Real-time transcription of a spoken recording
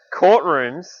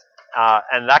courtrooms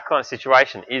and that kind of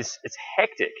situation it's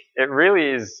hectic. It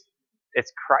really is.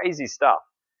 It's crazy stuff.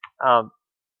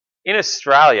 In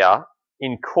Australia,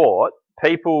 in court,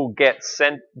 people get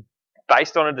sent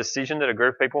based on a decision that a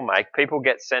group of people make. People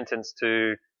get sentenced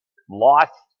to life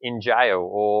in jail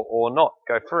or not,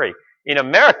 go free. In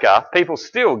America, people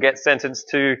still get sentenced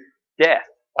to death.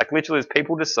 Like literally, there's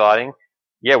people deciding,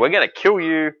 yeah, we're going to kill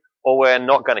you or we're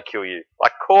not going to kill you.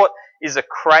 Like court is a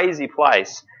crazy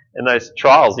place. And those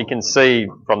trials, you can see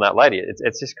from that lady,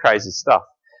 it's just crazy stuff.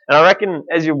 And I reckon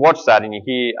as you watch that and you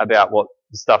hear about what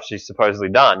the stuff she's supposedly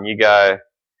done, you go,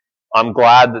 I'm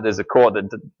glad that there's a court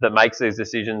that makes these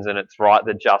decisions and it's right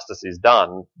that justice is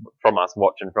done from us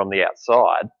watching from the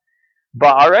outside.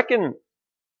 But I reckon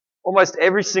almost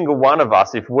every single one of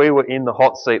us, if we were in the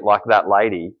hot seat like that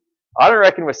lady, I don't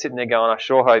reckon we're sitting there going, I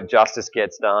sure hope justice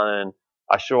gets done and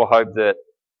I sure hope that,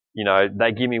 you know,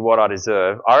 they give me what I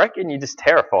deserve. I reckon you're just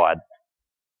terrified.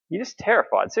 You're just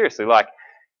terrified. Seriously, like,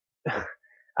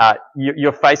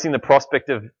 you're facing the prospect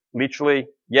of literally,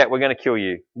 yeah, we're going to kill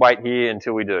you. Wait here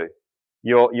until we do.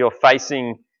 You're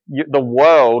facing, the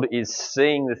world is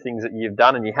seeing the things that you've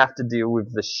done and you have to deal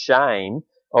with the shame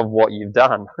of what you've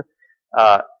done.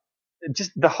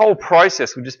 Just the whole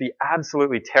process would just be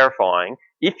absolutely terrifying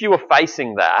if you were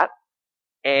facing that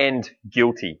and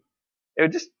guilty.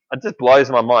 It just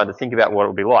blows my mind to think about what it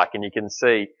would be like. And you can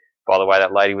see by the way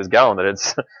that lady was going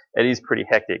that it is pretty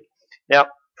hectic. Now,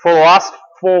 for the last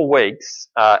 4 weeks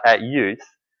at youth,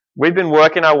 we've been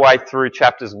working our way through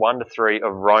chapters 1 to 3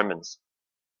 of Romans.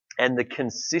 And the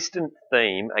consistent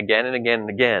theme, again and again and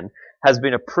again, has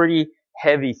been a pretty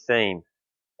heavy theme.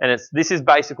 And this is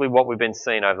basically what we've been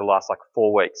seeing over the last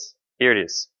 4 weeks. Here it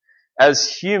is. As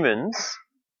humans,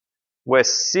 we're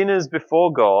sinners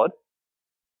before God,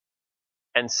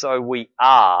 and so we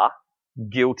are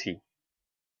guilty.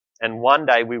 And one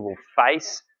day we will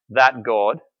face that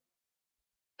God,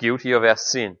 guilty of our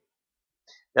sin.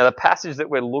 Now the passage that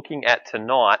we're looking at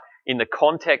tonight, in the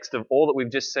context of all that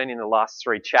we've just seen in the last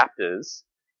 3 chapters,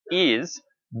 is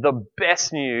the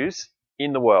best news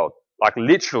in the world. Like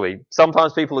literally,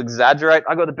 sometimes people exaggerate.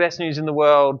 I got the best news in the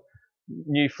world,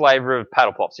 new flavour of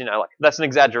paddle pops. You know, like that's an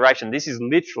exaggeration. This is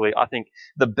literally, I think,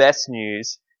 the best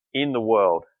news in the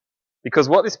world. Because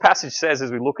what this passage says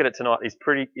as we look at it tonight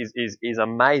is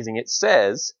amazing. It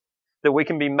says that we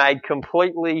can be made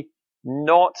completely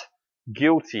not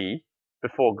guilty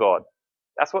before God.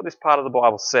 That's what this part of the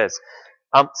Bible says.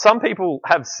 Some people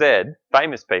have said,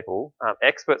 famous people,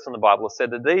 experts on the Bible have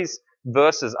said that these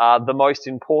verses are the most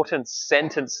important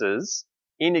sentences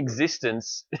in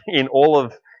existence in all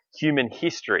of human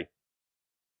history.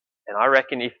 And I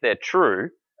reckon if they're true,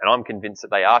 and I'm convinced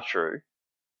that they are true,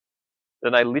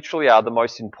 then they literally are the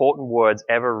most important words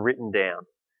ever written down.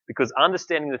 Because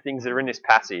understanding the things that are in this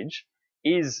passage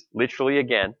is literally,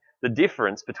 again, the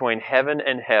difference between heaven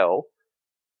and hell,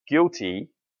 guilty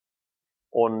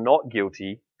or not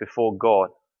guilty before God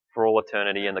for all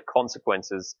eternity, and the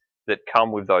consequences that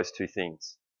come with those two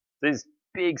things. This is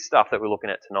big stuff that we're looking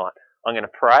at tonight. I'm going to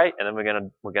pray, and then we're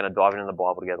going to dive into the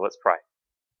Bible together. Let's pray.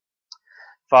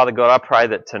 Father God, I pray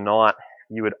that tonight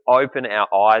you would open our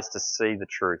eyes to see the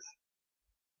truth.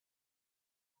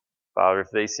 Father, if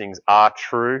these things are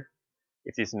true,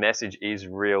 if this message is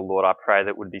real, Lord, I pray that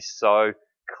it would be so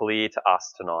clear to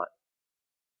us tonight.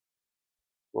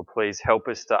 Lord, please help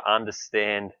us to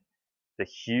understand the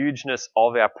hugeness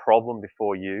of our problem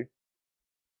before you.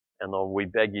 And Lord, we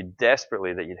beg you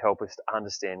desperately that you'd help us to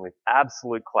understand with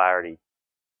absolute clarity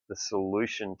the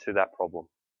solution to that problem.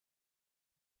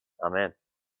 Amen.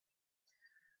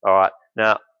 All right.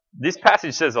 Now, this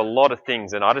passage says a lot of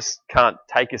things, and I just can't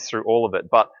take us through all of it.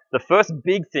 But the first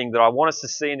big thing that I want us to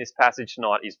see in this passage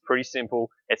tonight is pretty simple.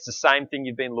 It's the same thing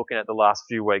you've been looking at the last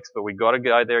few weeks, but we've got to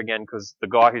go there again because the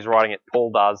guy who's writing it,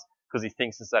 Paul, does, because he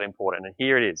thinks it's that important. And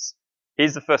here it is.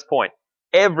 Here's the first point.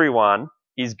 Everyone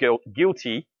is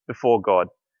guilty before God.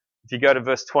 If you go to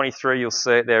verse 23, you'll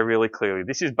see it there really clearly.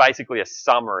 This is basically a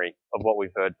summary of what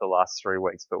we've heard for the last 3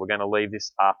 weeks, but we're going to leave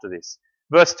this after this.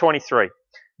 Verse 23.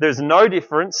 There's no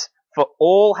difference, for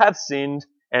all have sinned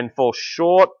and fall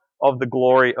short of the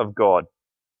glory of God.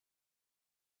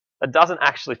 It doesn't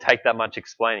actually take that much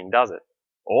explaining, does it?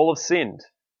 All have sinned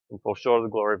and fall short of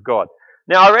the glory of God.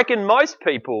 Now, I reckon most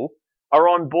people are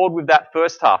on board with that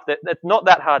first half. That's not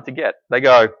that hard to get. They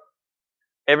go,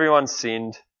 everyone's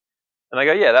sinned. And they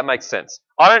go, yeah, that makes sense.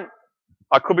 I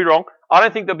could be wrong. I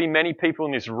don't think there'll be many people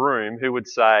in this room who would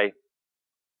say,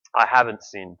 I haven't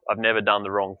sinned. I've never done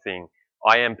the wrong thing.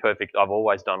 I am perfect. I've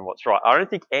always done what's right. I don't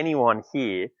think anyone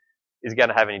here is going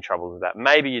to have any trouble with that.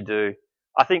 Maybe you do.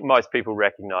 I think most people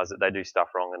recognize that they do stuff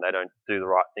wrong and they don't do the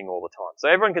right thing all the time. So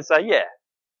everyone can say, yeah,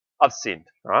 I've sinned,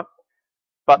 right?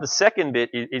 But the second bit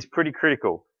is pretty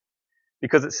critical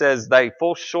because it says they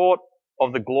fall short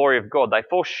of the glory of God. They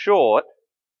fall short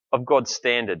of God's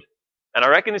standard. And I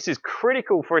reckon this is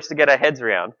critical for us to get our heads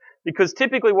around because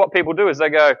typically what people do is they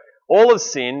go, all have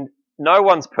sinned, no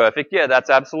one's perfect. Yeah, that's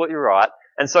absolutely right.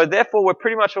 And so therefore we're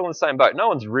pretty much all in the same boat. No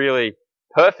one's really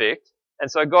perfect. And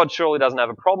so God surely doesn't have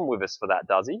a problem with us for that,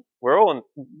 does he? We're all in,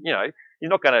 he's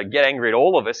not going to get angry at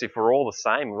all of us if we're all the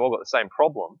same. We've all got the same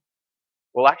problem.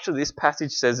 Well, actually this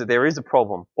passage says that there is a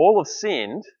problem. All have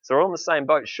sinned, so we're all in the same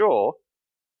boat, sure.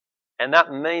 And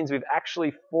that means we've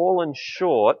actually fallen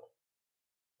short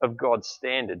of God's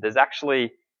standard. There's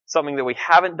actually something that we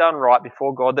haven't done right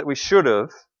before God that we should have.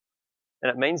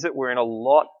 And it means that we're in a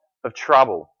lot of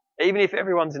trouble, even if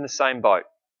everyone's in the same boat.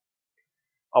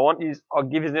 I'll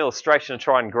give you an illustration to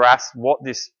try and grasp what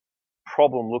this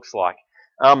problem looks like.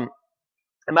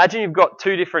 Imagine you've got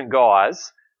two different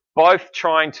guys, both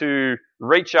trying to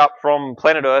reach up from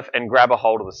planet Earth and grab a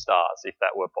hold of the stars, if that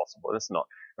were possible. It's not,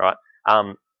 right?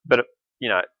 But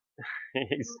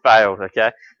he's failed,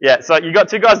 okay? Yeah, so you got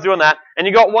two guys doing that, and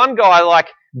you got one guy like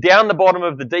down the bottom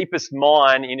of the deepest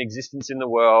mine in existence in the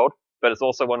world, but it's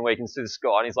also one where you can see the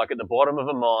sky, and he's like at the bottom of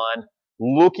a mine,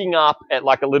 looking up at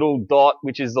like a little dot,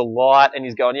 which is the light, and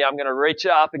he's going, yeah, I'm going to reach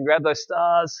up and grab those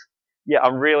stars. Yeah,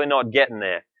 I'm really not getting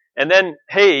there. And then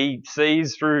he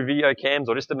sees through video cams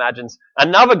or just imagines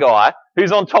another guy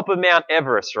who's on top of Mount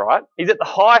Everest, right? He's at the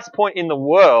highest point in the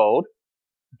world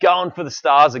going for the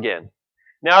stars again.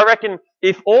 Now I reckon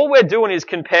if all we're doing is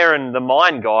comparing the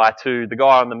mine guy to the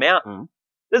guy on the mountain,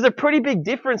 there's a pretty big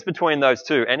difference between those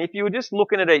two. And if you were just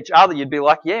looking at each other, you'd be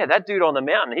like, yeah, that dude on the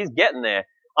mountain, he's getting there.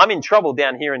 I'm in trouble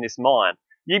down here in this mine.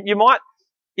 You might,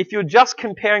 if you're just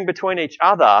comparing between each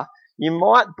other, you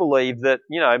might believe that,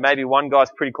 maybe one guy's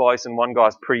pretty close and one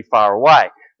guy's pretty far away.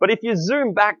 But if you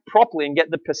zoom back properly and get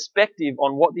the perspective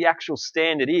on what the actual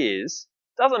standard is,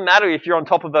 it doesn't matter if you're on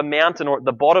top of a mountain or at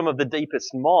the bottom of the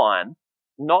deepest mine,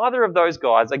 neither of those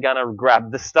guys are going to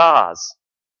grab the stars.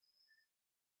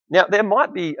 Now, there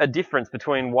might be a difference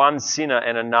between one sinner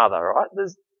and another, right?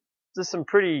 There's some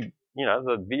pretty,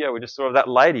 the video we just saw of that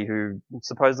lady who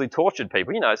supposedly tortured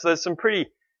people, so there's some pretty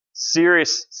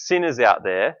serious sinners out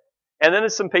there. And then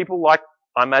there's some people like,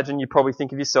 I imagine you probably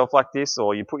think of yourself like this,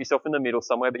 or you put yourself in the middle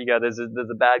somewhere, but you go, there's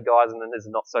the bad guys and then there's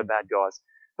the not so bad guys.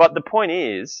 But the point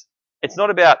is, it's not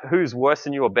about who's worse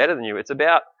than you or better than you. It's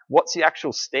about what's the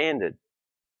actual standard.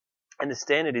 And the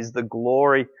standard is the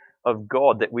glory of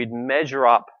God, that we'd measure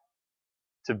up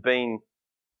to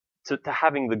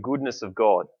having the goodness of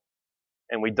God.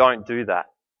 And we don't do that.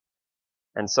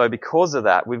 And so because of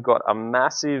that, we've got a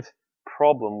massive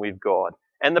problem with God.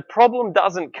 And the problem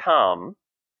doesn't come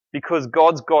because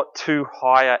God's got too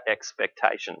higher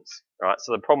expectations, right?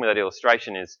 So the problem with that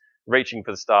illustration is reaching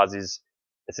for the stars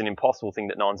it's an impossible thing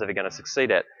that no one's ever going to succeed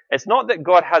at. It's not that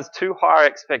God has too higher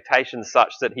expectations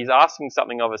such that he's asking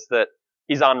something of us that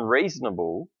is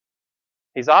unreasonable.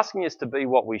 He's asking us to be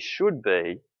what we should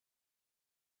be,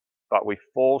 but we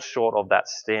fall short of that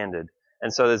standard.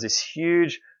 And so there's this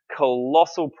huge,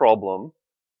 colossal problem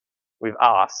with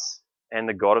us and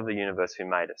the God of the universe who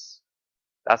made us.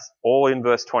 That's all in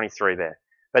verse 23 there.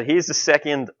 But here's the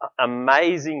second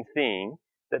amazing thing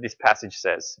that this passage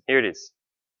says. Here it is.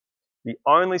 The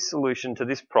only solution to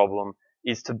this problem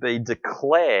is to be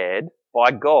declared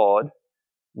by God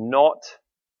not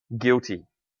guilty.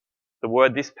 The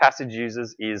word this passage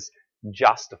uses is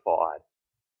justified.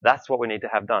 That's what we need to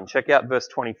have done. Check out verse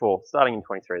 24, starting in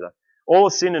 23 though. All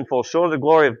have sinned and fall short of the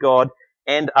glory of God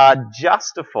and are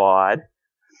justified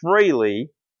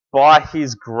freely by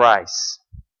his grace.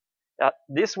 Now,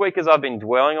 this week as I've been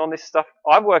dwelling on this stuff,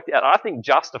 I've worked out, I think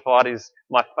justified is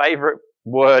my favourite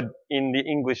word in the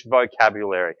English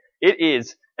vocabulary. It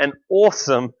is an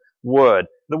awesome word.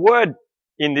 The word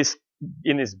in this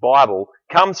Bible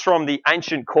comes from the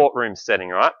ancient courtroom setting,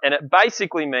 right? And it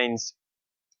basically means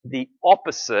the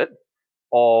opposite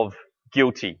of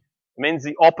guilty. It means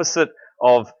the opposite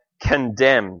of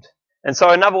condemned. And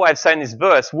so another way of saying this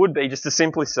verse would be just to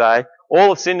simply say, all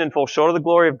have sinned and fall short of the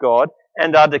glory of God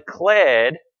and are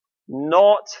declared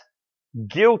not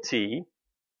guilty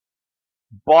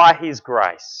by his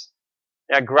grace.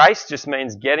 Now, grace just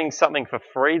means getting something for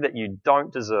free that you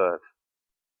don't deserve.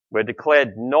 We're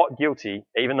declared not guilty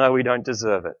even though we don't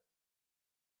deserve it.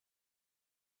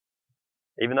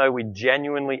 Even though we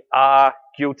genuinely are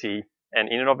guilty and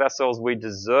in and of ourselves we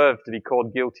deserve to be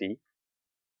called guilty,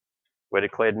 we're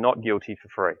declared not guilty for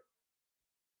free.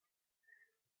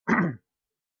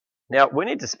 Now, we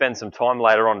need to spend some time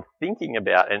later on thinking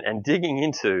about and digging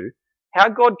into how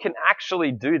God can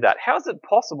actually do that. How is it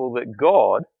possible that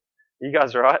God, you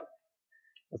guys all right?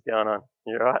 What's going on?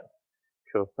 You all right?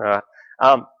 Cool. All right.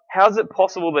 How is it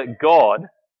possible that God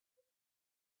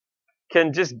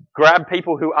can just grab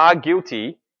people who are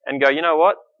guilty and go, you know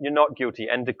what? You're not guilty,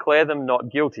 and declare them not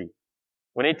guilty?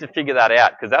 We need to figure that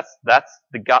out, because that's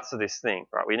the guts of this thing,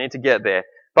 right? We need to get there.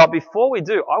 But before we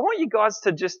do, I want you guys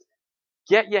to just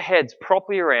get your heads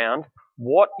properly around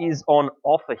what is on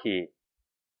offer here.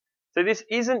 So this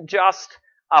isn't just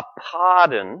a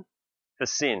pardon for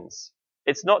sins.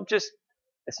 It's not just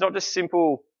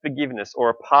simple forgiveness or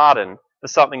a pardon for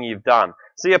something you've done.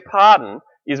 See, a pardon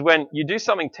is when you do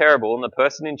something terrible and the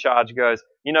person in charge goes,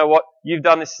 you know what, you've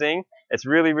done this thing, it's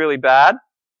really, really bad,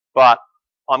 but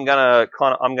I'm gonna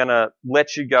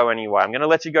let you go anyway. I'm gonna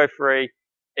let you go free,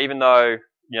 even though,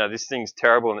 you know, this thing's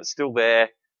terrible and it's still there.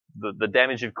 The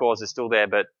damage you've caused is still there,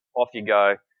 but off you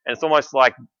go. And it's almost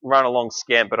like run along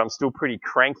scamp, but I'm still pretty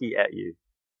cranky at you.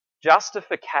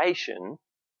 Justification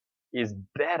is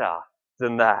better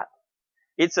than that.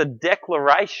 It's a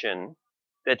declaration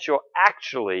that you're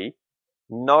actually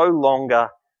no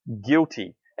longer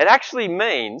guilty. It actually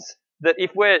means that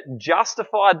if we're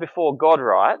justified before God,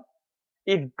 right,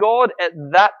 if God at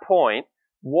that point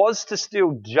was to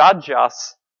still judge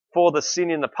us for the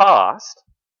sin in the past,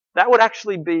 that would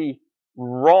actually be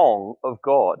wrong of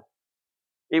God.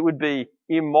 It would be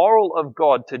immoral of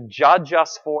God to judge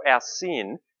us for our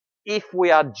sin if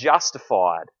we are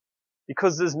justified,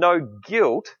 because there's no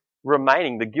guilt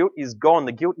remaining. The guilt is gone.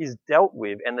 The guilt is dealt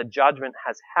with, and the judgment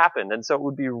has happened. And so it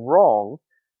would be wrong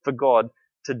for God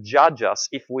to judge us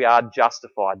if we are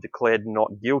justified, declared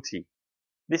not guilty.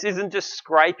 This isn't just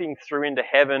scraping through into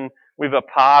heaven with a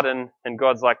pardon, and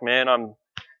God's like, man, I'm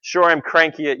sure I'm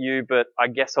cranky at you, but I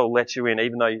guess I'll let you in,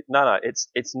 even though no,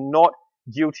 it's not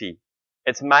guilty.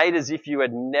 It's made as if you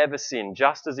had never sinned,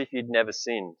 just as if you'd never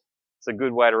sinned. It's a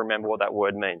good way to remember what that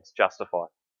word means, justified.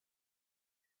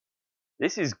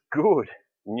 This is good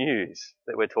news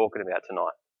that we're talking about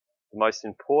tonight. The most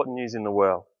important news in the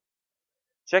world.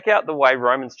 Check out the way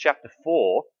Romans chapter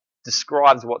 4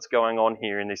 describes what's going on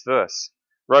here in this verse.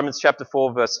 Romans chapter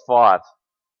 4 verse 5.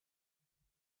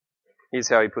 Here's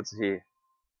how he puts it here.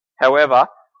 However,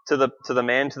 to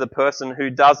the person who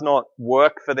does not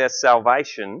work for their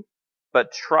salvation,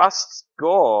 but trusts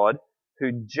God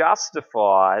who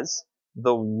justifies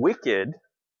the wicked,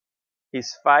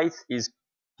 his faith is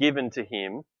given to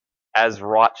him as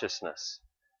righteousness.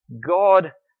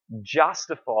 God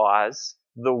justifies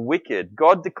the wicked.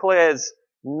 God declares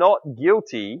not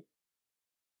guilty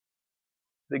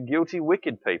the guilty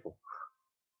wicked people.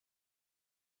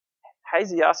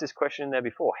 Hazy asked this question in there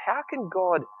before. How can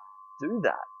God do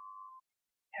that?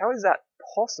 How is that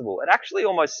possible? It actually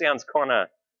almost sounds kind of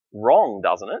wrong,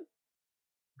 doesn't it?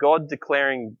 God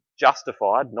declaring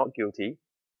justified, not guilty,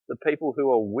 the people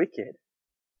who are wicked.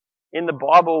 In the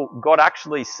Bible, God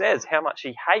actually says how much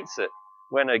he hates it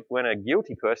when a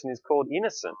guilty person is called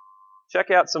innocent.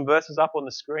 Check out some verses up on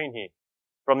the screen here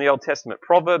from the Old Testament.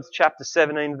 Proverbs chapter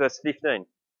 17 verse 15.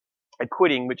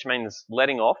 Acquitting, which means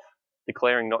letting off,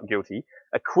 declaring not guilty,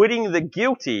 acquitting the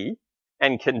guilty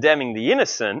and condemning the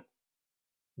innocent,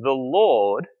 the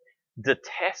Lord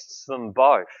detests them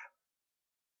both.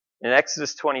 In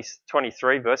Exodus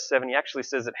 23 verse 7, he actually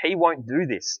says that he won't do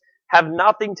this. Have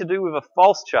nothing to do with a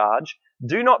false charge.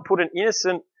 Do not put an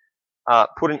innocent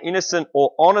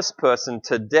or honest person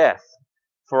to death,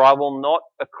 for I will not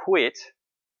acquit,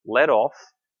 let off,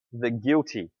 the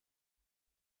guilty.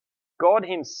 God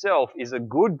himself is a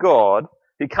good God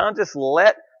who can't just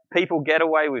let people get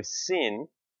away with sin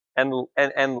and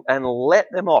let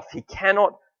them off. He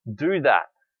cannot do that.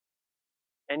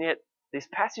 And yet, this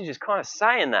passage is kind of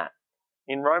saying that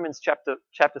in Romans chapter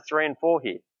 3 and 4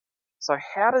 here. So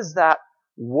how does that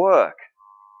work?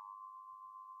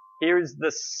 Here is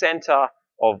the center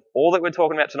of all that we're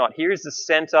talking about tonight. Here is the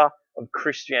center of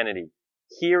Christianity.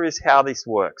 Here is how this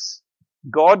works.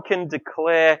 God can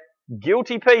declare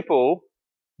guilty people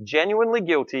genuinely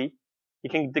guilty. He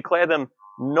can declare them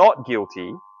not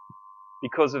guilty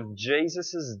because of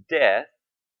Jesus' death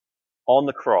on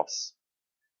the cross.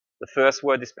 The first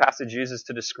word this passage uses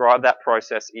to describe that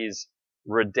process is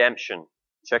redemption.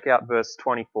 Check out verse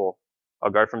 24. I'll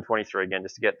go from 23 again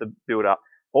just to get the build up.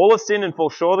 All have sinned and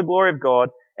fall short of the glory of God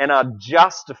and are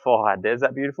justified, there's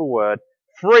that beautiful word,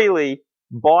 freely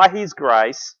by his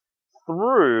grace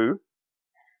through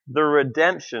the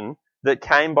redemption that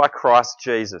came by Christ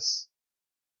Jesus.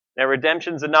 Now,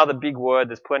 redemption's another big word.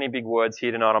 There's plenty of big words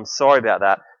here tonight. I'm sorry about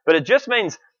that. But it just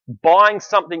means buying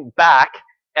something back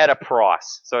at a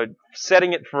price. So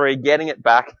setting it free, getting it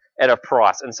back at a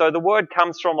price. And so the word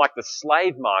comes from like the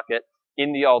slave market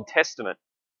in the Old Testament.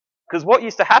 Because what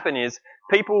used to happen is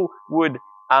people would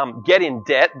get in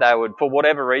debt. They would, for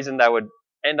whatever reason, they would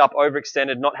end up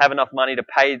overextended, not have enough money to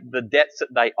pay the debts that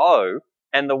they owe.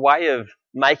 And the way of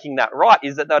making that right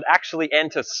is that they'd actually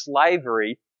enter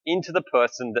slavery into the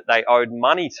person that they owed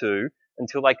money to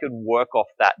until they could work off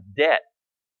that debt.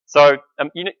 So,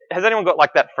 has anyone got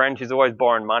like that friend who's always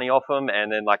borrowing money off them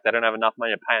and then like they don't have enough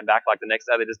money to pay them back, like the next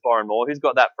day they're just borrowing more? Who's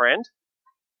got that friend?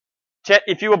 Chet,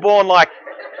 if you were born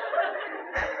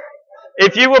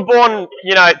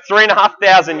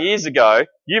 3,500 years ago,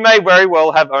 you may very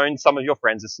well have owned some of your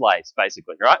friends as slaves,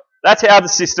 basically, right? That's how the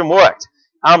system worked.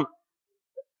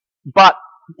 But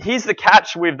here's the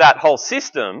catch with that whole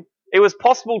system. It was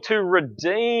possible to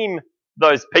redeem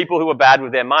those people who were bad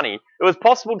with their money. It was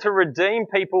possible to redeem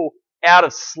people out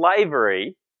of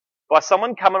slavery by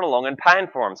someone coming along and paying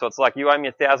for them. So it's like, you owe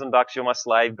me $1,000, you're my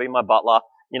slave, be my butler,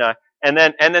 and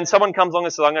then someone comes along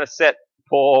and says, I'm going to set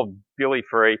poor Billy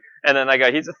free. And then they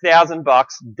go, here's $1,000,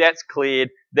 debt's cleared,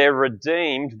 they're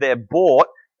redeemed, they're bought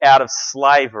out of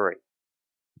slavery.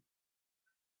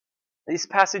 This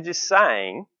passage is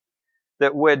saying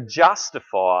that we're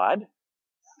justified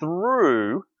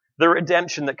through the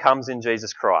redemption that comes in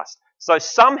Jesus Christ. So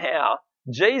somehow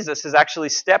Jesus has actually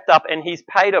stepped up and he's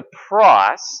paid a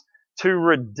price to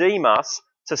redeem us,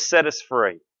 to set us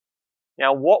free.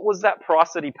 Now, what was that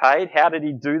price that he paid? How did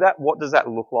he do that? What does that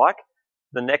look like?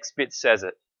 The next bit says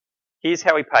it. Here's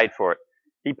how he paid for it.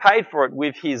 He paid for it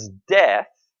with his death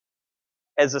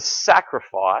as a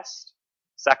sacrifice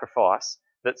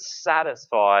that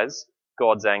satisfies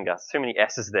God's anger. Too many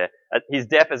S's there. His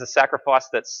death as a sacrifice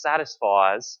that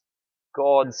satisfies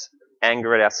God's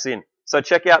anger at our sin. So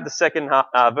check out the second half,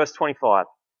 verse 25.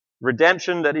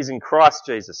 Redemption that is in Christ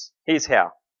Jesus. Here's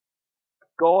how.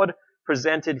 God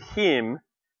presented him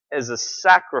as a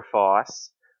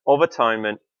sacrifice of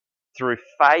atonement through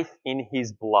faith in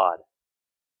his blood.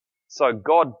 So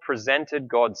God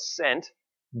sent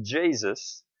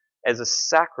Jesus as a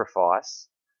sacrifice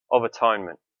of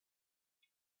atonement.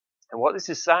 And what this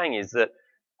is saying is that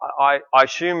I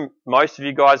assume most of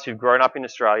you guys who've grown up in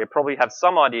Australia probably have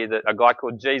some idea that a guy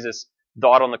called Jesus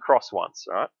died on the cross once,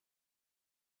 right?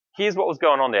 Here's what was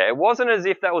going on there. It wasn't as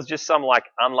if that was just some like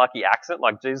unlucky accident,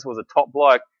 like Jesus was a top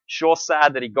bloke. Sure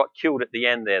sad that he got killed at the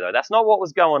end there though. That's not what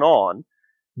was going on.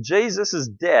 Jesus'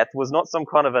 death was not some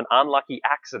kind of an unlucky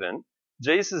accident.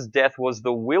 Jesus' death was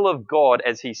the will of God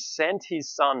as he sent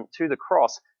his son to the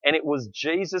cross, and it was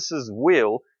Jesus'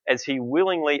 will as he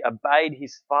willingly obeyed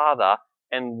his Father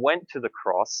and went to the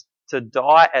cross to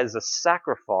die as a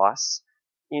sacrifice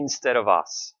instead of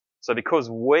us. So because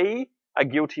we are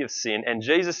guilty of sin and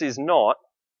Jesus is not,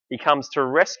 he comes to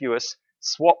rescue us,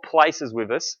 swap places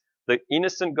with us. The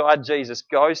innocent guy Jesus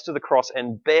goes to the cross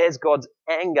and bears God's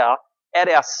anger at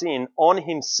our sin on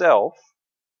himself,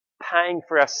 paying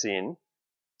for our sin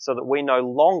so that we no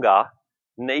longer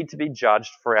need to be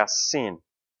judged for our sin.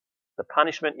 The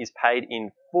punishment is paid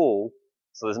in full,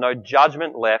 so there's no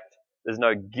judgment left. There's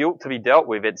no guilt to be dealt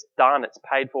with. It's done. It's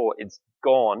paid for. It's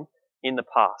gone in the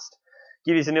past.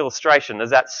 Give you an illustration.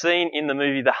 There's that scene in the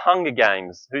movie The Hunger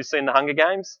Games. Who's seen The Hunger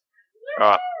Games?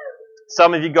 All right.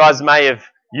 Some of you guys may have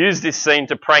used this scene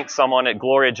to prank someone at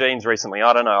Gloria Jean's recently.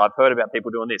 I don't know. I've heard about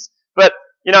people doing this. But,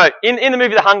 in the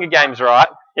movie The Hunger Games, right?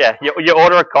 Yeah, you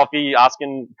order a coffee,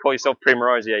 call yourself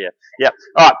Primrose. Yeah.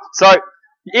 All right. So,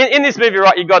 in this movie,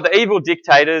 right, you've got the evil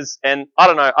dictators, and I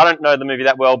don't know the movie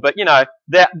that well, but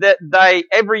they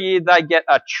every year they get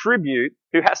a tribute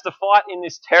who has to fight in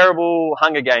this terrible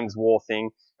Hunger Games war thing.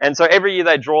 And so every year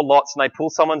they draw lots and they pull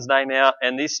someone's name out,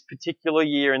 and this particular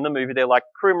year in the movie they're like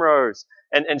Primrose,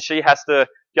 and she has to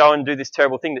go and do this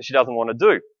terrible thing that she doesn't want to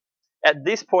do. At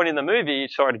this point in the movie,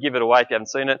 sorry to give it away if you haven't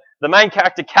seen it, the main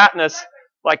character Katniss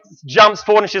jumps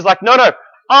forward and she's like, no,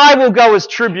 I will go as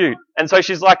tribute. And so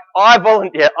she's like, I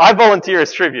volunteer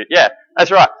as tribute. Yeah, that's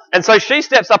right. And so she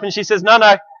steps up and she says, no,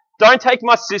 don't take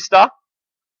my sister.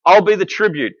 I'll be the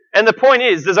tribute. And the point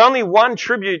is, there's only one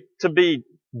tribute to be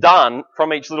done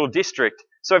from each little district.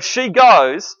 So if she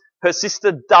goes, her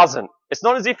sister doesn't. It's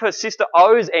not as if her sister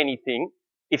owes anything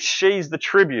if she's the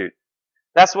tribute.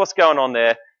 That's what's going on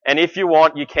there. And if you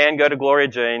want, you can go to Gloria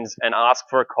Jean's and ask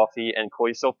for a coffee and call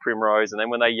yourself Primrose. And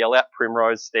then when they yell out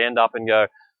Primrose, stand up and go,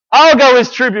 I'll go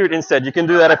as tribute instead. You can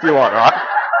do that if you want, right?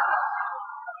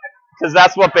 Because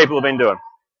that's what people have been doing.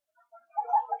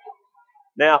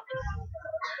 Now,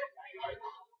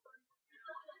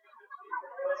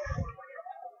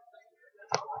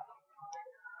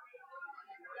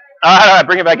 all right,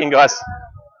 bring it back in, guys.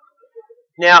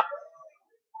 Now,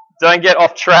 Don't get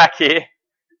off track here.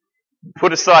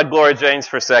 Put aside Gloria Jeans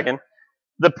for a second.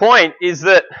 The point is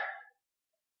that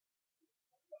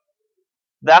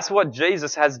that's what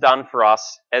Jesus has done for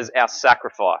us as our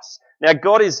sacrifice. Now,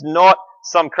 God is not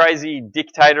some crazy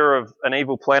dictator of an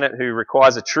evil planet who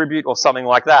requires a tribute or something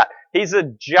like that. He's a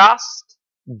just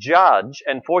judge,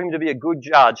 and for him to be a good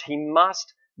judge, he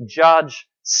must judge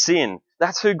sin.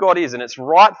 That's who God is, and it's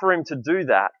right for him to do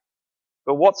that.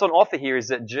 But what's on offer here is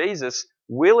that Jesus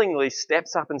willingly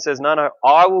steps up and says, no,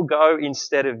 I will go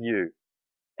instead of you.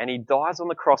 And he dies on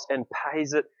the cross and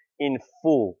pays it in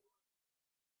full.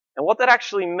 And what that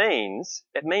actually means,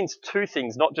 it means two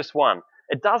things, not just one.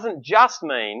 It doesn't just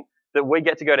mean that we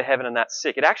get to go to heaven and that's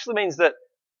sick. It actually means that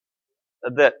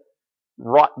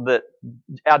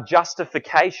our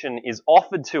justification is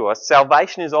offered to us,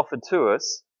 salvation is offered to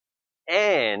us,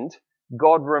 and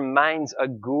God remains a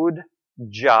good,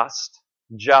 just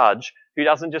judge who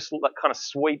doesn't just kind of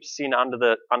sweep sin under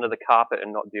the carpet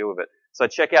and not deal with it. So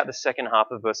check out the second half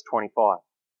of verse 25.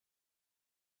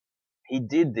 He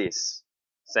did this,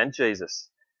 sent Jesus,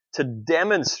 to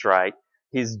demonstrate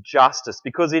his justice,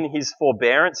 because in his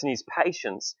forbearance and his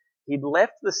patience, he'd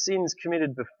left the sins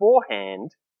committed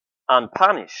beforehand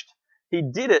unpunished. He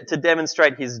did it to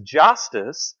demonstrate his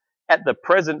justice at the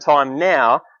present time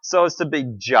now, so as to be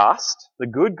just, the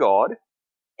good God,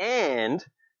 and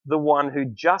the one who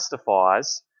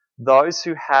justifies those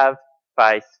who have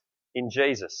faith in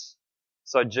Jesus.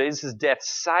 So Jesus' death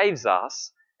saves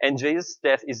us, and Jesus'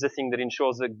 death is the thing that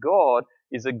ensures that God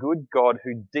is a good God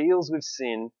who deals with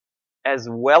sin as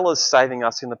well as saving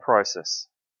us in the process.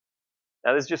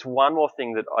 Now, there's just one more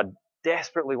thing that I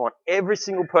desperately want every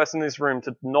single person in this room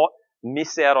to not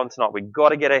miss out on tonight. We've got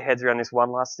to get our heads around this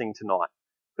one last thing tonight.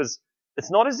 Because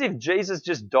it's not as if Jesus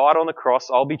just died on the cross,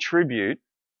 I'll be tribute,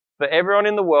 for everyone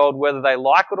in the world, whether they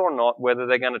like it or not, whether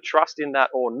they're going to trust in that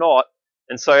or not,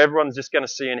 and so everyone's just going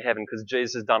to see in heaven because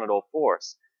Jesus has done it all for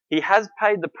us. He has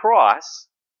paid the price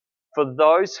for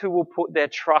those who will put their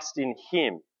trust in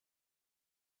him.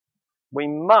 We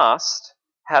must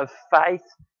have faith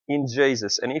in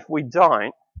Jesus, and if we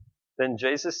don't, then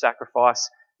Jesus' sacrifice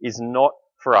is not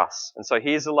for us. And so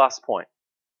here's the last point.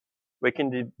 We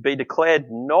can be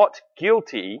declared not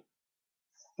guilty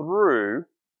through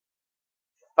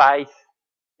faith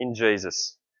in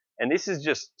Jesus. And this is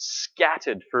just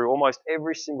scattered through almost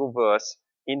every single verse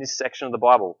in this section of the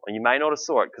Bible. And you may not have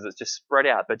saw it because it's just spread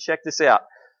out. But check this out.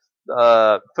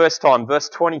 First time, verse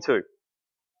 22.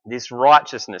 This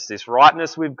righteousness, this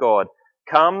rightness with God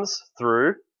comes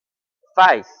through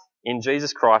faith in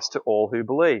Jesus Christ to all who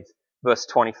believe. Verse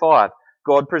 25.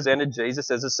 God presented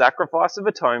Jesus as a sacrifice of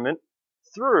atonement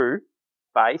through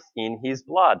faith in his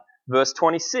blood. Verse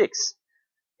 26.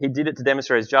 He did it to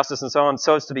demonstrate his justice and so on,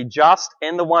 so as to be just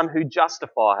and the one who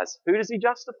justifies. Who does he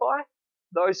justify?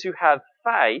 Those who have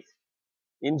faith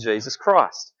in Jesus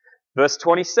Christ. Verse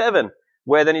 27.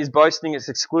 Where then his boasting is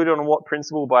excluded on what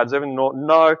principle? By observing the law?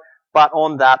 No, but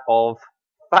on that of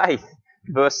faith.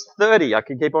 Verse 30. I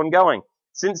can keep on going.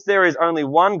 Since there is only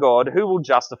one God who will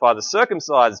justify the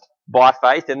circumcised by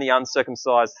faith and the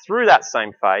uncircumcised through that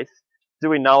same faith, do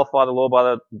we nullify the law by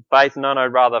the faith? No,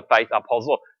 rather faith upholds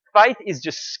the law. Faith is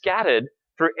just scattered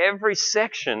through every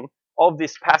section of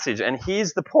this passage. And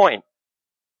here's the point.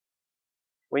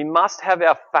 We must have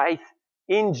our faith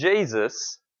in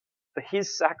Jesus for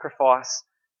his sacrifice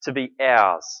to be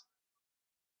ours.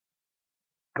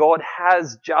 God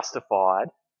has justified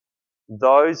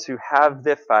those who have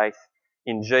their faith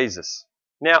in Jesus.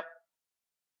 Now,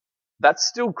 that's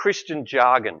still Christian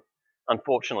jargon,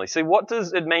 unfortunately. See, what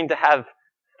does it mean to have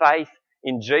faith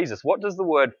in Jesus? What does the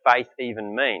word faith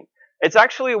even mean? It's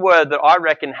actually a word that I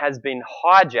reckon has been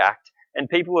hijacked and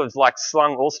people have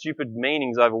slung all stupid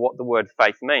meanings over what the word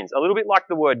faith means. A little bit like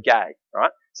the word gay,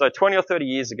 right? So 20 or 30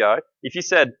 years ago, if you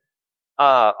said,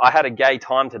 I had a gay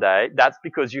time today, that's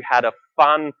because you had a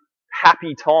fun,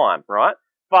 happy time, right?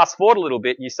 Fast forward a little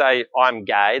bit, you say, I'm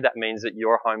gay, that means that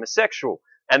you're homosexual.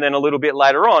 And then a little bit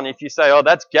later on, if you say, oh,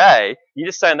 that's gay, you're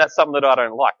just saying that's something that I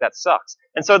don't like. That sucks.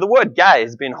 And so the word gay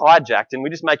has been hijacked and we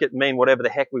just make it mean whatever the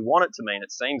heck we want it to mean,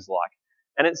 it seems like.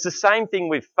 And it's the same thing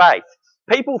with faith.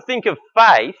 People think of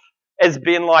faith as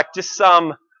being like just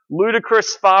some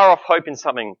ludicrous, far-off hope in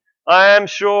something. I am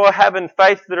sure having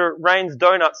faith that it rains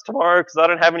donuts tomorrow because I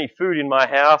don't have any food in my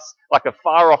house, like a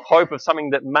far-off hope of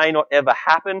something that may not ever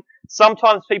happen.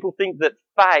 Sometimes people think that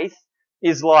faith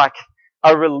is like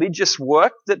a religious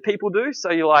work that people do.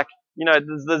 So you're like,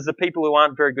 there's the people who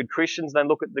aren't very good Christians. They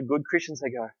look at the good Christians,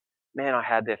 they go, man, I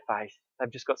had their faith.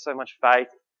 They've just got so much faith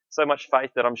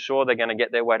that I'm sure they're going to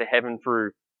get their way to heaven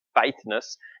through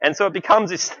faithness. And so it becomes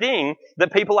this thing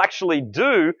that people actually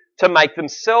do to make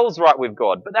themselves right with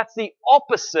God. But that's the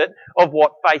opposite of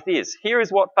what faith is. Here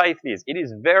is what faith is. It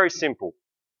is very simple.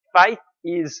 Faith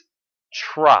is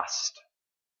trust.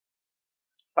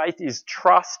 Faith is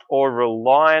trust or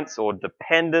reliance or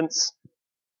dependence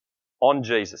on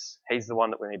Jesus. He's the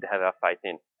one that we need to have our faith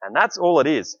in. And that's all it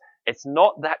is. It's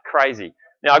not that crazy.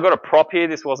 Now, I've got a prop here.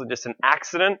 This wasn't just an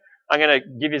accident. I'm going to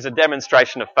give you a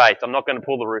demonstration of faith. I'm not going to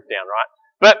pull the roof down, right?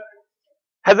 But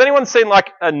has anyone seen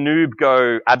like a noob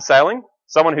go abseiling?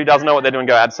 Someone who doesn't know what they're doing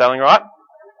go abseiling, right?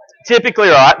 Typically,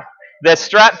 right, they're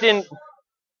strapped into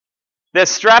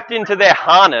their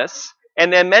harness,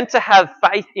 and they're meant to have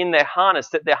faith in their harness,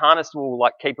 that their harness will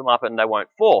like keep them up and they won't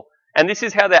fall. And this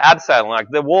is how they're abseiling. Like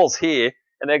the wall's here,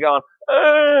 and they're going,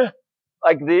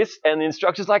 like this, and the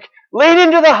instructor's like, lean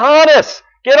into the harness!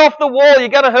 Get off the wall, you're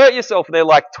going to hurt yourself. And they're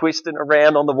like twisting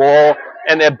around on the wall,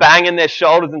 and they're banging their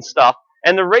shoulders and stuff.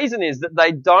 And the reason is that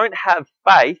they don't have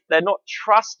faith, they're not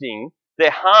trusting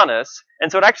their harness,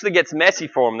 and so it actually gets messy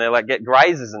for them. They like get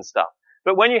grazes and stuff.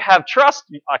 But when you have trust,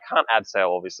 I can't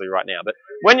abseil obviously right now, but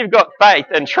when you've got faith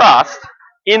and trust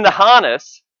in the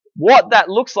harness, what that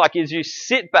looks like is you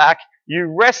sit back,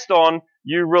 you rest on,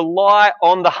 you rely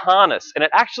on the harness. And it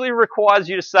actually requires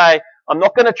you to say, I'm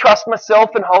not going to trust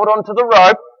myself and hold on to the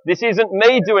rope. This isn't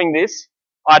me doing this.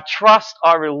 I trust,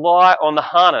 I rely on the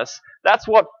harness. That's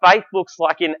what faith looks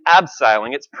like in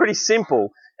abseiling. It's pretty simple.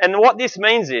 And what this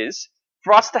means is,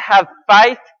 for us to have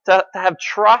faith, to have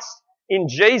trust in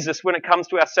Jesus when it comes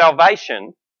to our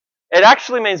salvation, it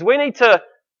actually means we need to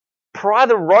pry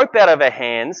the rope out of our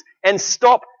hands and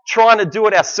stop trying to do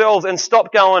it ourselves and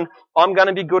stop going, I'm going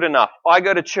to be good enough. I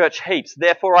go to church heaps,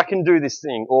 therefore I can do this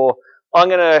thing. Or I'm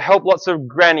going to help lots of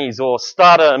grannies or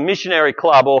start a missionary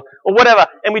club or whatever.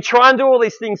 And we try and do all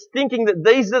these things thinking that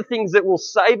these are the things that will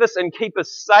save us and keep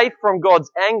us safe from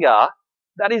God's anger.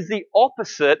 That is the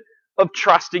opposite of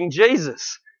trusting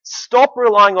Jesus. Stop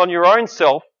relying on your own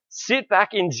self. Sit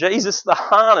back in Jesus, the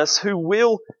harness, who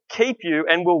will keep you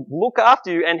and will look after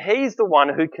you, and He's the one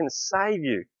who can save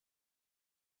you.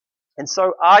 And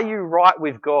so, are you right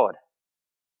with God?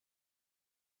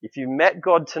 If you met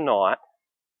God tonight,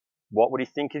 what would He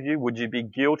think of you? Would you be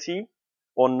guilty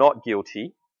or not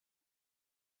guilty?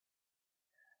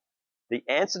 The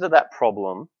answer to that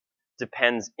problem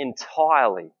depends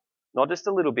entirely, not just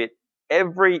a little bit,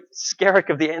 every skerrick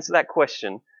of the answer to that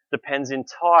question depends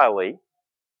entirely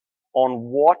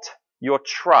on what your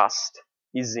trust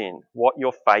is in, what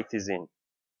your faith is in.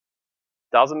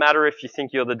 Doesn't matter if you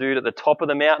think you're the dude at the top of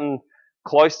the mountain,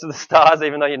 close to the stars,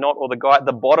 even though you're not, or the guy at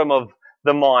the bottom of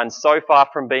the mine, so far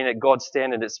from being at God's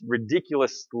standard, it's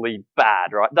ridiculously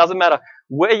bad, right? Doesn't matter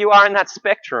where you are in that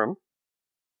spectrum,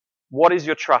 what is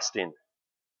your trust in?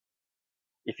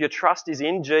 If your trust is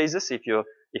in Jesus, if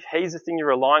He's the thing you're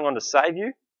relying on to save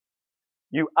you,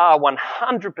 you are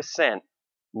 100%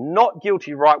 not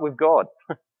guilty right with God.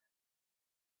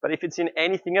 But if it's in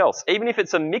anything else, even if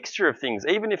it's a mixture of things,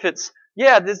 even if it's,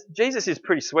 Jesus is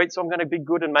pretty sweet, so I'm going to be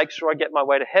good and make sure I get my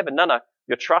way to heaven. No,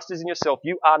 your trust is in yourself.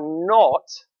 You are not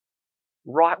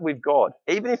right with God.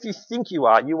 Even if you think you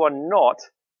are not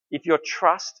if your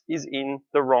trust is in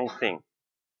the wrong thing.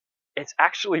 It's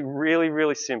actually really,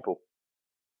 really simple.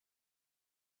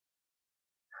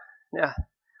 Now,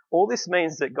 all this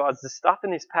means that, guys, the stuff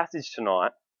in this passage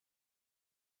tonight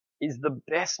is the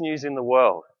best news in the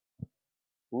world.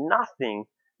 Nothing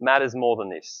matters more than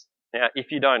this. Now,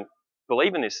 if you don't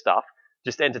believe in this stuff,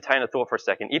 just entertain a thought for a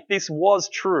second. If this was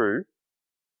true,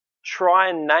 try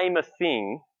and name a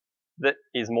thing that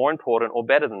is more important or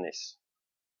better than this.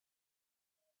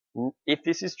 If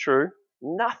this is true,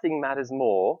 nothing matters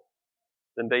more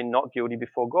than being not guilty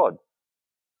before God,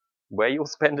 where you'll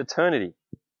spend eternity.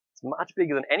 It's much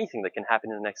bigger than anything that can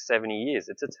happen in the next 70 years.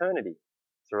 It's eternity.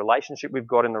 It's a relationship with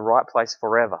God in the right place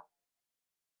forever.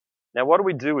 Now, what do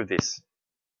we do with this?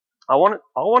 I want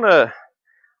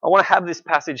to have this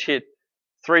passage hit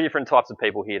 3 different types of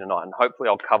people here tonight, and hopefully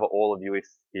I'll cover all of you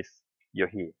if you're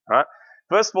here. All right?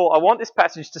 First of all, I want this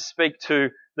passage to speak to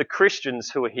the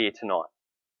Christians who are here tonight,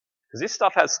 because this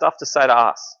stuff has stuff to say to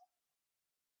us.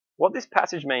 What this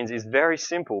passage means is very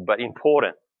simple but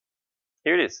important.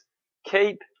 Here it is.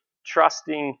 Keep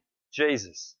trusting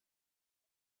Jesus.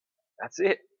 That's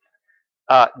it.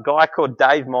 A guy called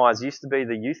Dave Myers used to be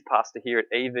the youth pastor here at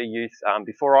EV Youth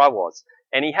before I was.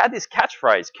 And he had this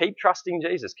catchphrase, keep trusting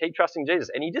Jesus, keep trusting Jesus.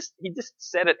 And he just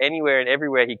said it anywhere and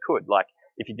everywhere he could. Like,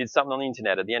 If you did something on the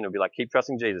internet, at the end it would be like, keep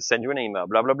trusting Jesus, send you an email,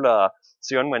 blah, blah, blah.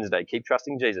 See you on Wednesday, keep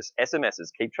trusting Jesus. SMSs,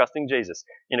 keep trusting Jesus.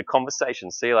 In a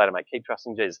conversation, see you later, mate, keep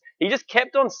trusting Jesus. He just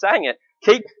kept on saying it,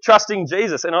 keep trusting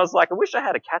Jesus. And I was like, I wish I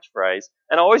had a catchphrase.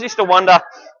 And I always used to wonder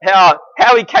how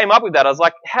he came up with that. I was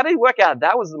like, how did he work out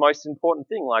that was the most important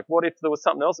thing? Like, what if there was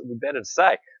something else that would be better to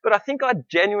say? But I think I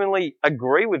genuinely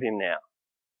agree with him now.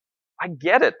 I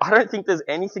get it. I don't think there's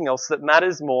anything else that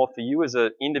matters more for you as an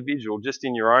individual, just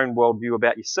in your own worldview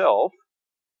about yourself,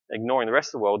 ignoring the rest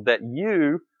of the world, that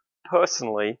you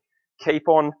personally keep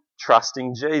on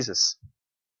trusting Jesus.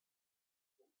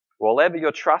 Wherever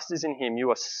your trust is in him, you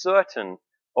are certain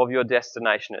of your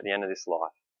destination at the end of this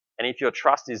life. And if your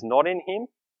trust is not in him,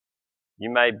 you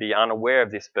may be unaware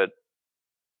of this, but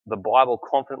the Bible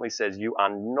confidently says you are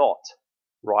not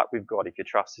right with God if your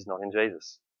trust is not in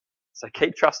Jesus. So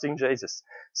keep trusting Jesus.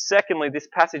 Secondly, this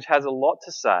passage has a lot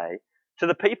to say to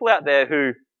the people out there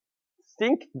who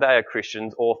think they are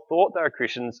Christians or thought they are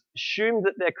Christians, assume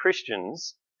that they're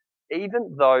Christians,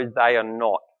 even though they are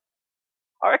not.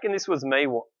 I reckon this was me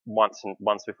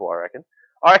once before,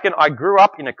 I reckon I grew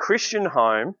up in a Christian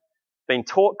home, being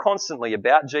taught constantly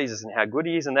about Jesus and how good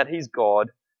he is and that he's God,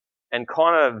 and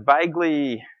kind of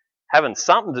vaguely having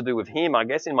something to do with him, I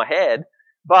guess, in my head.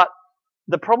 But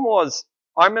the problem was,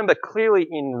 I remember clearly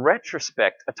in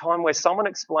retrospect a time where someone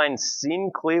explained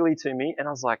sin clearly to me, and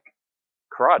I was like,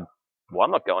 crud, well,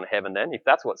 I'm not going to heaven then. If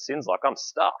that's what sin's like, I'm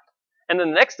stuffed. And then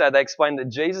the next day they explained that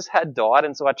Jesus had died,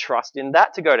 and so I trust in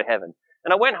that to go to heaven.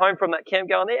 And I went home from that camp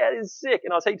going, yeah, this is sick,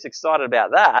 and I was heaps excited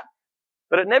about that.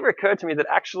 But it never occurred to me that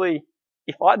actually,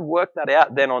 if I'd worked that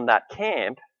out then on that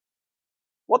camp,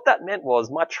 what that meant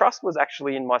was my trust was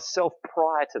actually in myself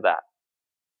prior to that.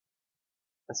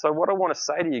 And so what I want to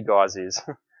say to you guys is,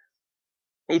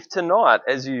 if tonight,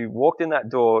 as you walked in that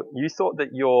door, you thought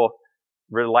that your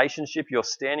relationship, your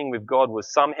standing with God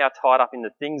was somehow tied up in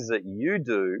the things that you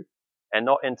do and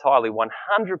not entirely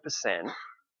 100%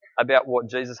 about what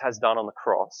Jesus has done on the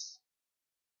cross,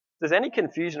 if there's any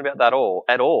confusion about that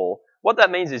at all, what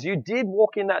that means is you did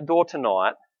walk in that door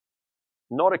tonight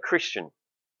not a Christian.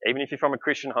 Even if you're from a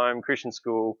Christian home, Christian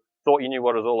school, thought you knew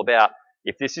what it was all about,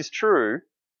 if this is true,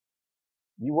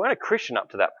 you weren't a Christian up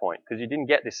to that point because you didn't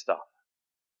get this stuff,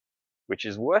 which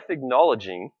is worth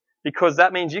acknowledging because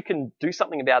that means you can do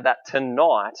something about that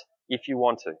tonight if you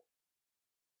want to.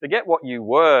 Forget what you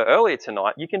were earlier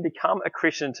tonight. You can become a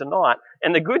Christian tonight.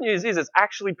 And the good news is it's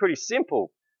actually pretty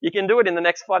simple. You can do it in the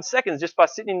next 5 seconds just by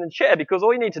sitting in the chair because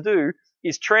all you need to do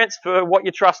is transfer what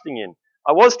you're trusting in.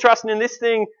 I was trusting in this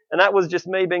thing and that was just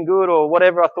me being good or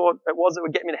whatever I thought it was that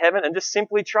would get me to heaven, and just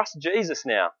simply trust Jesus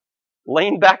now.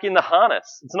 Lean back in the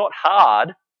harness. It's not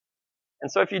hard.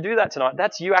 And so if you do that tonight,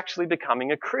 that's you actually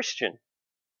becoming a Christian,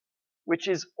 which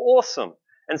is awesome.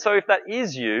 And so if that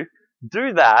is you,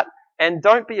 do that and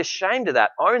don't be ashamed of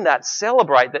that. Own that.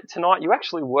 Celebrate that tonight you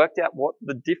actually worked out what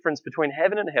the difference between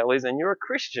heaven and hell is and you're a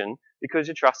Christian because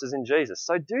your trust is in Jesus.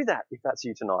 So do that if that's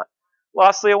you tonight.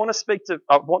 Lastly, I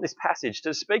want this passage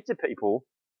to speak to people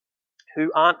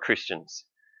who aren't Christians.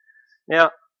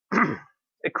 Now,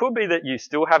 it could be that you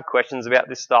still have questions about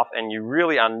this stuff and you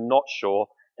really are not sure.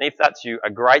 And if that's you, a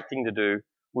great thing to do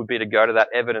would be to go to that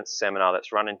evidence seminar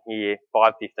that's running here,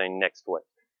 5:15 next week.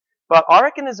 But I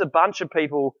reckon there's a bunch of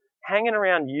people hanging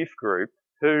around youth group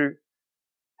who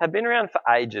have been around for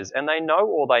ages and they know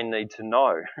all they need to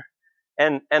know.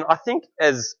 And I think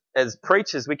as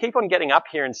preachers, we keep on getting up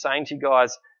here and saying to you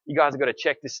guys have got to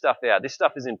check this stuff out. This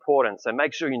stuff is important. So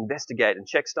make sure you investigate and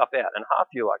check stuff out. And half of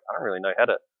you are like, I don't really know how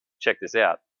to check this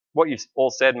out. What you've all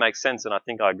said makes sense and I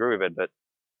think I agree with it, but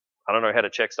I don't know how to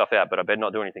check stuff out, but I better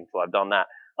not do anything until I've done that.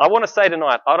 I want to say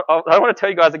tonight, I want to tell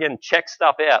you guys again, check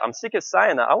stuff out. I'm sick of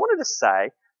saying that. I wanted to say,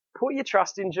 put your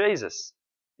trust in Jesus.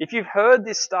 If you've heard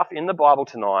this stuff in the Bible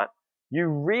tonight, you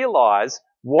realize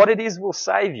what it is will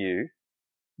save you,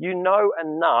 you know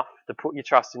enough to put your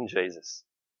trust in Jesus.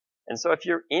 And so if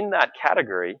you're in that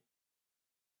category,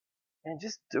 then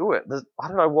just do it. I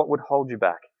don't know what would hold you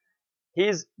back.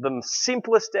 Here's the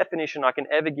simplest definition I can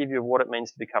ever give you of what it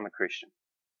means to become a Christian.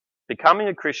 Becoming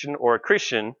a Christian or a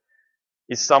Christian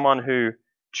is someone who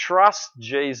trusts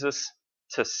Jesus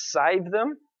to save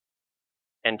them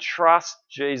and trusts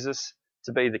Jesus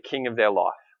to be the king of their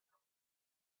life.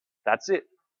 That's it.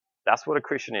 That's what a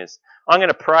Christian is. I'm going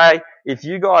to pray. If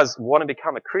you guys want to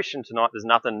become a Christian tonight, there's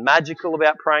nothing magical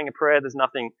about praying a prayer. There's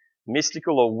nothing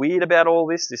mystical or weird about all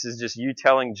this. This is just you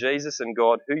telling Jesus and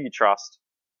God who you trust.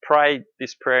 Pray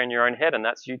this prayer in your own head, and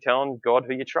that's you telling God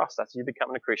who you trust. That's you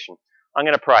becoming a Christian. I'm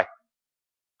going to pray.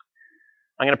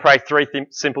 I'm going to pray 3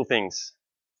 simple things.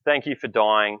 Thank you for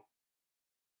dying.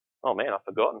 Oh man, I've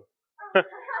forgotten.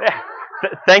 Yeah.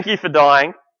 Thank you for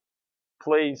dying.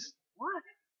 Please. What?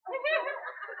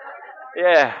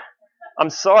 Yeah. I'm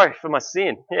sorry for my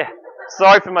sin. Yeah.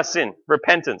 Sorry for my sin.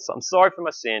 Repentance. I'm sorry for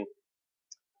my sin.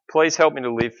 Please help me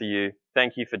to live for you.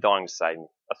 Thank you for dying to save me.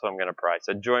 That's what I'm going to pray.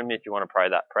 So join me if you want to pray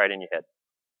that. Pray it in your head.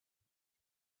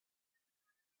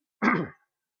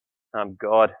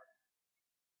 God,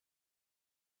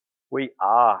 we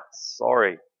are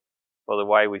sorry for the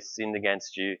way we sinned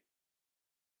against you.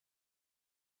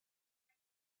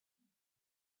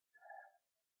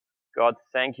 God,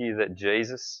 thank you that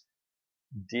Jesus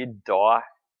did die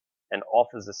and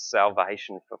offers us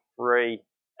salvation for free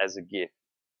as a gift.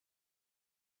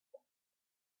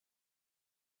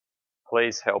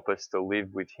 Please help us to live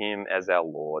with him as our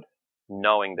Lord,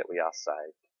 knowing that we are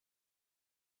saved.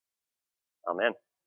 Amen.